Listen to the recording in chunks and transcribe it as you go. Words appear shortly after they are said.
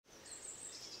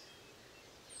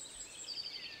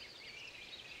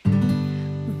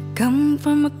come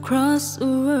from across the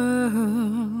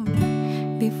world.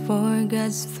 Before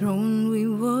God's throne we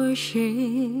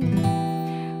worship.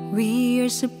 We are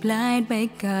supplied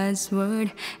by God's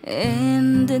word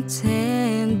and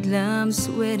attend Lamb's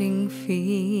wedding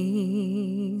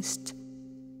feast.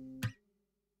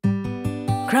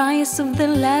 Christ of the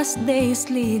last days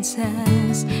leads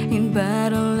us in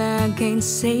battle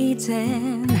against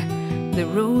Satan. The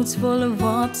roads full of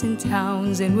ups and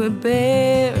downs, and we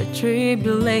bear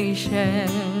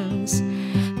tribulations.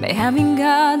 By having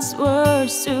God's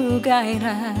words to guide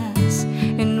us,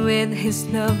 and with His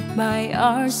love by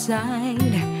our side,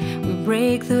 we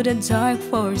break through the dark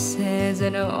forces,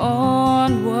 and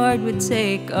onward we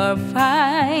take our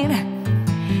fight.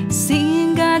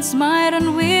 Seeing God's might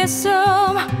and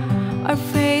wisdom, our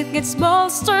faith gets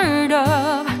bolstered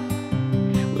up.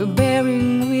 We're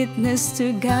bearing witness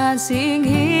to God, sing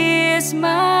His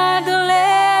might,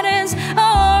 gladdens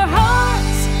our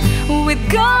hearts with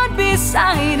God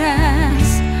beside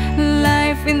us.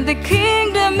 Life in the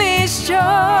kingdom is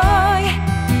joy,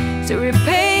 to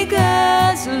repay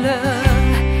God's love.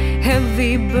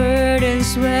 Heavy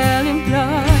burdens well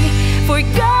employed, for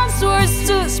God's words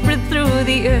to spread through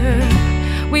the earth.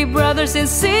 We brothers and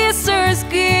sisters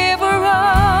give our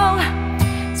all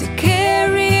to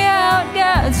carry out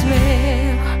God's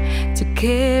will, to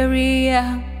carry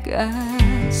out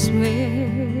God's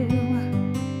will,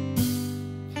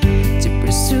 to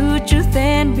pursue truth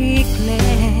and be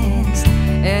cleansed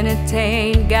and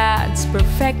attain God's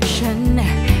perfection.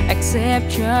 Accept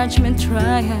judgment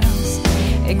trials,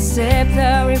 accept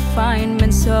the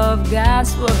refinements of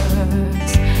God's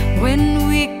words. When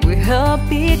weak we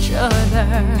help each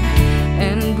other,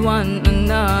 and one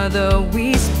another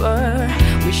we spur.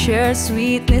 We share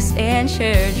sweetness and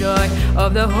share joy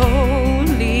of the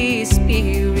Holy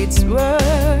Spirit's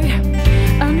word.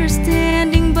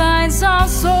 Understanding binds our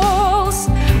souls,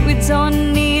 we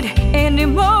don't need any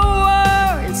more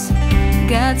words.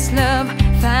 God's love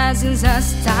fastens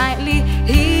us tightly,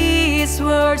 His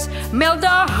words melt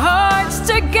our hearts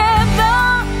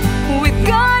together. With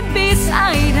God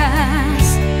beside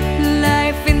us,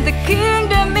 life in the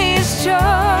kingdom is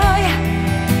joy,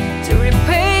 to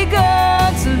repay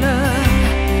God's love.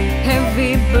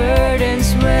 Heavy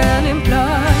burdens well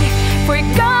employed, for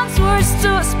God's words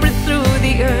to spread through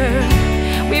the earth.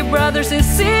 We brothers and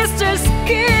sisters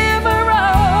give our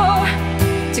all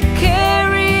to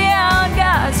carry out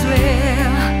God's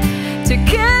will, to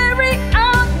carry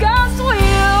out God's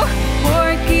will,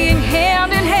 working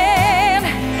hand in hand.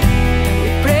 We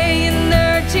pray and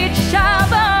urge each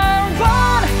other on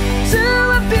to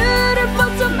a beautiful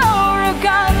tomorrow.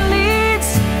 God leads,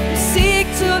 we seek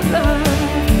to love.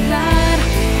 God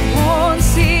won't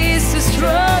cease to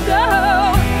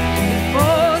struggle,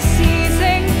 before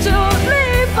ceasing to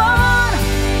live on.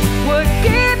 We'll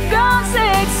keep God's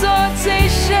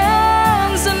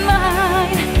exhortations in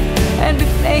mind, and be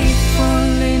faithful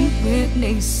in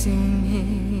witnessing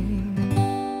Him.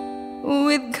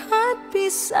 With God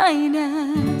beside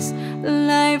us,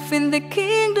 life in the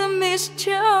kingdom is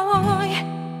joy,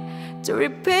 to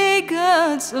repay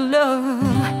God's love.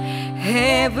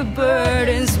 Heavy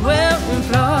burdens well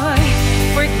employed,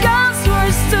 for God's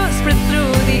words to spread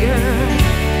through the earth.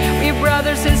 We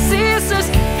brothers and sisters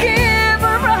give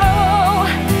our all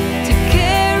to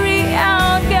carry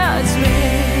out God's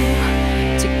will,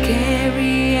 to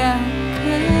carry out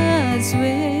God's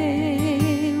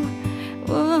will,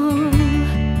 oh,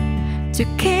 to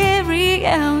carry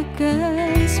out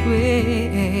God's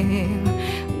will,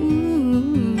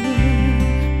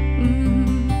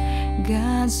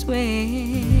 God's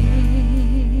will.